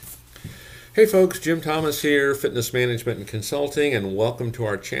Hey folks, Jim Thomas here, Fitness Management and Consulting, and welcome to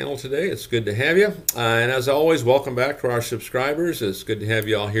our channel today. It's good to have you. And as always, welcome back to our subscribers. It's good to have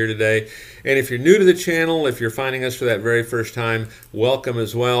you all here today. And if you're new to the channel, if you're finding us for that very first time, welcome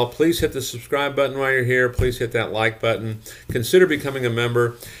as well. Please hit the subscribe button while you're here. Please hit that like button. Consider becoming a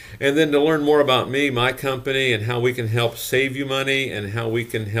member. And then to learn more about me, my company, and how we can help save you money and how we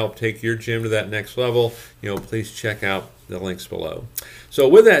can help take your gym to that next level, please check out the links below. So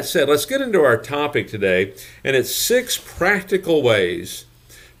with that said, let's get into our topic today, and it's 6 practical ways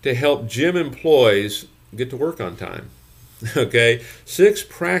to help gym employees get to work on time. Okay, 6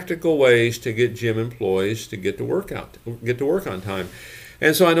 practical ways to get gym employees to get to work on time.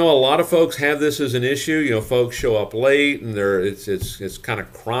 And so I know a lot of folks have this as an issue. Folks show up late, and it's kind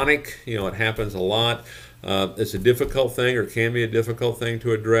of chronic. It happens a lot. It's a difficult thing, or can be a difficult thing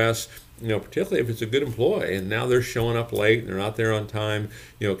to address. Particularly if it's a good employee, and now they're showing up late and they're not there on time,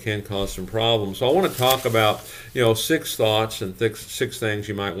 can cause some problems. So I want to talk about, 6 thoughts and 6 things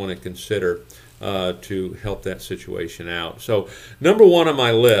you might want to consider to help that situation out. So number 1 on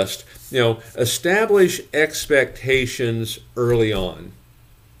my list, establish expectations early on.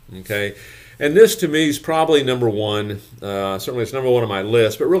 Okay. And this to me is probably number 1. Certainly it's number 1 on my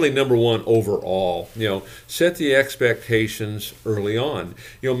list, but really number 1 overall. Set the expectations early on.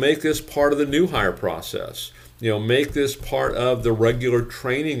 Make this part of the new hire process. Make this part of the regular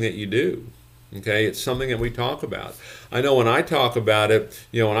training that you do. Okay, it's something that we talk about. I know when I talk about it,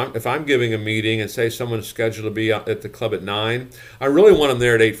 if I'm giving a meeting and say someone's scheduled to be at the club at 9, I really want them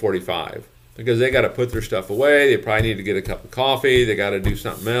there at 8:45 because they got to put their stuff away. They probably need to get a cup of coffee. They got to do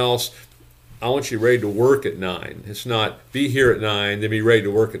something else. I want you ready to work at 9. It's not be here at 9, then be ready to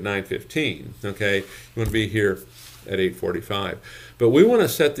work at 9:15. Okay, you want to be here at 8:45. But we want to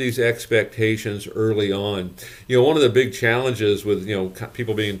set these expectations early on. One of the big challenges with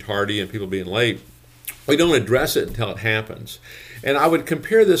people being tardy and people being late, we don't address it until it happens. And I would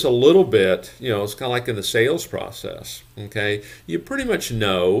compare this a little bit. It's kind of like in the sales process. Okay, you pretty much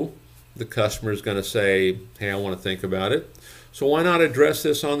know the customer is going to say, "Hey, I want to think about it." So why not address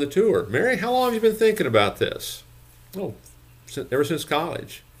this on the tour? Mary, how long have you been thinking about this? Oh, ever since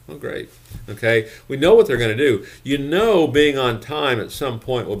college. Oh, great. Okay, we know what they're going to do. Being on time at some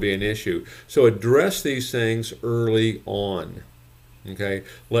point will be an issue. So address these things early on. Okay,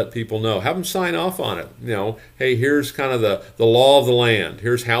 let people know. Have them sign off on it. Hey, here's kind of the law of the land.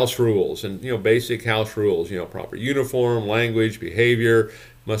 Here's house rules and, basic house rules, proper uniform, language, behavior,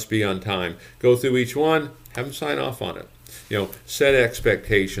 must be on time. Go through each one, have them sign off on it. Set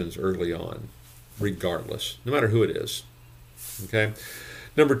expectations early on, regardless, no matter who it is. Okay.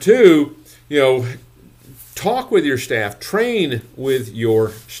 Number 2, talk with your staff, train with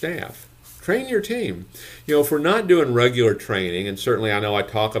your staff, train your team. If we're not doing regular training, and certainly I know I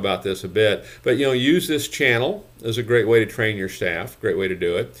talk about this a bit, but use this channel as a great way to train your staff, great way to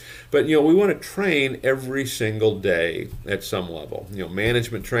do it. But we want to train every single day at some level.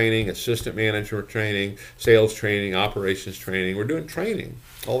 Management training, assistant manager training, sales training, operations training. We're doing training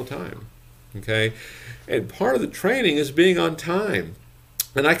all the time. Okay, and part of the training is being on time.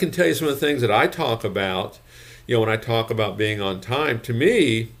 And I can tell you some of the things that I talk about. When I talk about being on time, to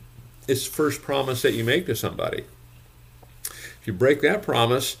me, it's the first promise that you make to somebody. If you break that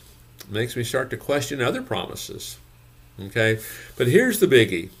promise, it makes me start to question other promises. Okay, but here's the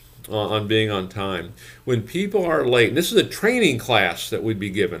biggie on being on time. When people are late, and this is a training class that we'd be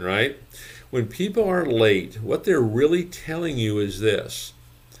given, right? When people are late, what they're really telling you is this: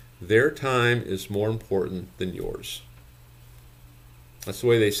 their time is more important than yours. That's the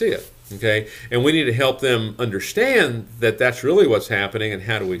way they see it. Okay, and we need to help them understand that that's really what's happening, and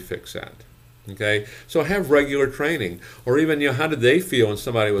how do we fix that? Okay, so have regular training, or even how did they feel when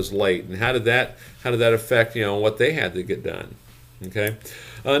somebody was late, and how did that affect what they had to get done? Okay,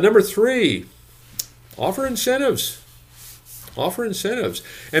 number 3, offer incentives. Offer incentives,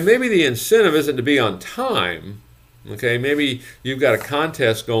 and maybe the incentive isn't to be on time. Okay, maybe you've got a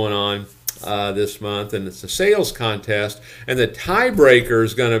contest going on this month, and it's a sales contest, and the tiebreaker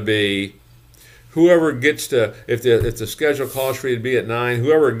is going to be whoever gets to, if the schedule calls for you to be at 9,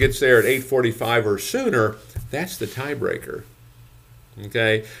 whoever gets there at 8:45 or sooner, that's the tiebreaker.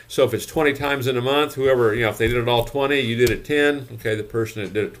 Okay, so if it's 20 times in a month, whoever, if they did it all 20, you did it 10, okay, the person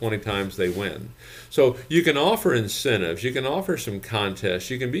that did it 20 times, they win. So you can offer incentives, you can offer some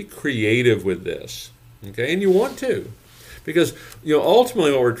contests, you can be creative with this, okay, and you want to. Because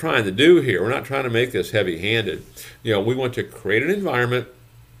ultimately what we're trying to do here, we're not trying to make this heavy-handed. We want to create an environment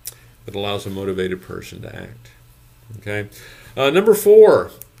that allows a motivated person to act. Okay. Number 4,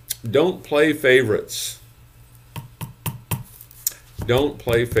 don't play favorites. Don't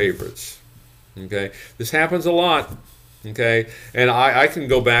play favorites. Okay, this happens a lot. Okay, and I can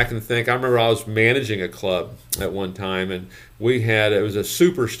go back and think. I remember I was managing a club at one time, and it was a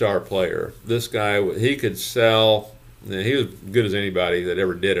superstar player. This guy, he could sell. He was good as anybody that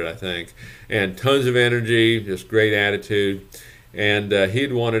ever did it, I think, and tons of energy, just great attitude. And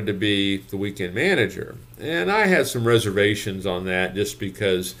he'd wanted to be the weekend manager, and I had some reservations on that just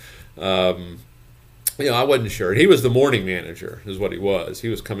because. I wasn't sure. He was the morning manager, is what he was. He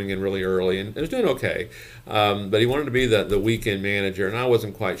was coming in really early and was doing okay. But he wanted to be the weekend manager, and I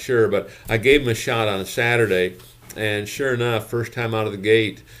wasn't quite sure. But I gave him a shot on a Saturday, and sure enough, first time out of the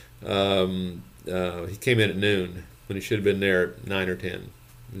gate, he came in at noon when he should have been there at 9 or 10.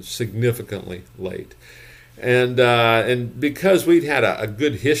 Significantly late. And because we'd had a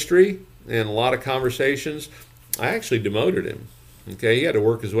good history and a lot of conversations, I actually demoted him. Okay, he had to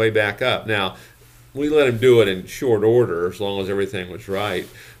work his way back up. Now, we let him do it in short order as long as everything was right.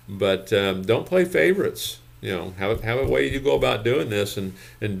 But don't play favorites. Have a way you go about doing this and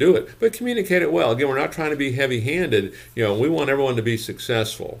do it. But communicate it well. Again, we're not trying to be heavy-handed. We want everyone to be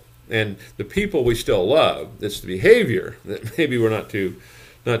successful. And the people we still love. It's the behavior that maybe we're not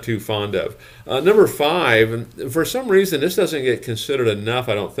too fond of. Number 5, and for some reason this doesn't get considered enough,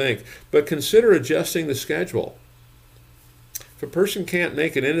 I don't think, but consider adjusting the schedule. If a person can't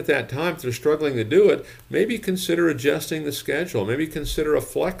make it in at that time, if they're struggling to do it, maybe consider adjusting the schedule. Maybe consider a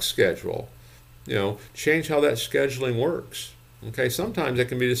flex schedule. Change how that scheduling works. Okay, sometimes it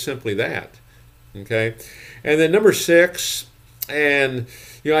can be just simply that. Okay, and then number 6, and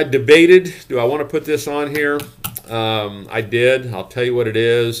I debated, do I want to put this on here? I did. I'll tell you what it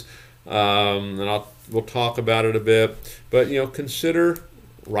is, and we'll talk about it a bit. But consider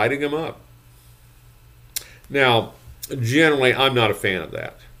writing them up. Now, generally, I'm not a fan of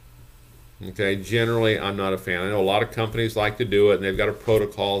that. Okay, generally, I'm not a fan. I know a lot of companies like to do it, and they've got a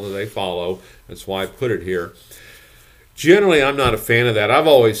protocol that they follow. That's why I put it here. Generally, I'm not a fan of that. I've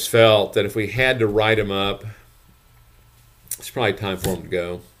always felt that if we had to write them up, it's probably time for them to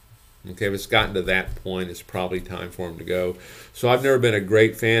go. Okay, if it's gotten to that point, it's probably time for them to go. So I've never been a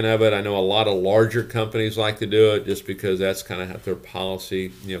great fan of it. I know a lot of larger companies like to do it just because that's kind of how their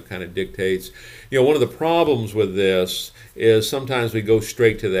policy, kind of dictates. One of the problems with this is sometimes we go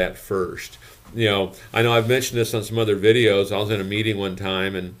straight to that first. I know I've mentioned this on some other videos. I was in a meeting one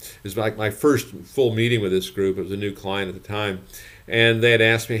time, and it was like my first full meeting with this group. It was a new client at the time. And they had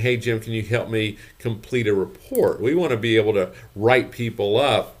asked me, hey, Jim, can you help me complete a report? We want to be able to write people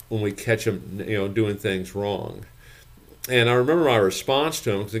up when we catch them, doing things wrong. And I remember my response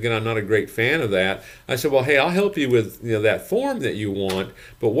to them, because again, I'm not a great fan of that. I said, well, hey, I'll help you with that form that you want,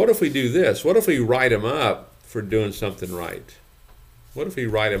 but what if we do this? What if we write them up for doing something right? What if we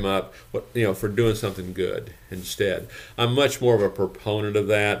write them up for doing something good instead? I'm much more of a proponent of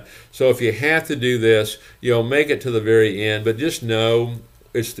that. So if you have to do this, make it to the very end, but just know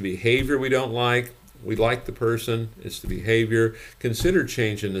it's the behavior we don't like. We like the person, it's the behavior. Consider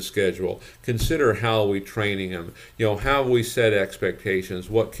changing the schedule. Consider how are we training them. How we set expectations.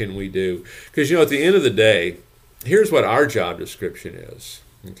 What can we do? Because, at the end of the day, here's what our job description is.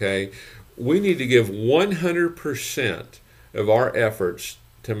 Okay? We need to give 100% of our efforts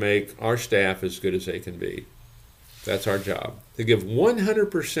to make our staff as good as they can be. That's our job. To give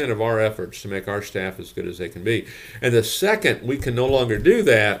 100% of our efforts to make our staff as good as they can be. And the second we can no longer do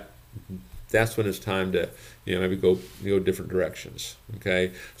that, that's when it's time to maybe go different directions.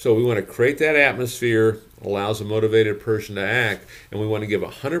 Okay, so we want to create that atmosphere, allows a motivated person to act, and we want to give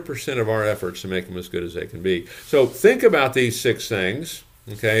 100% of our efforts to make them as good as they can be. So think about these 6 things.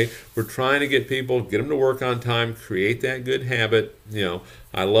 Okay, we're trying to get them to work on time, create that good habit.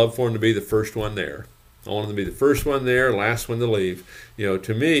 I love for them to be the first one there. I want them to be the first one there, last one to leave.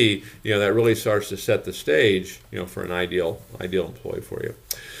 To me, that really starts to set the stage, for an ideal employee for you.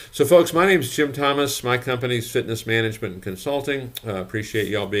 So, folks, my name is Jim Thomas. My company is Fitness Management and Consulting. Appreciate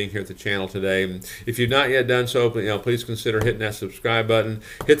y'all being here at the channel today. And if you've not yet done so, please consider hitting that subscribe button,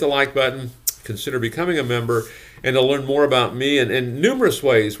 hit the like button, consider becoming a member, and to learn more about me and numerous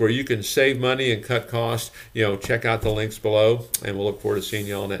ways where you can save money and cut costs, check out the links below, and we'll look forward to seeing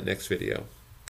y'all in that next video.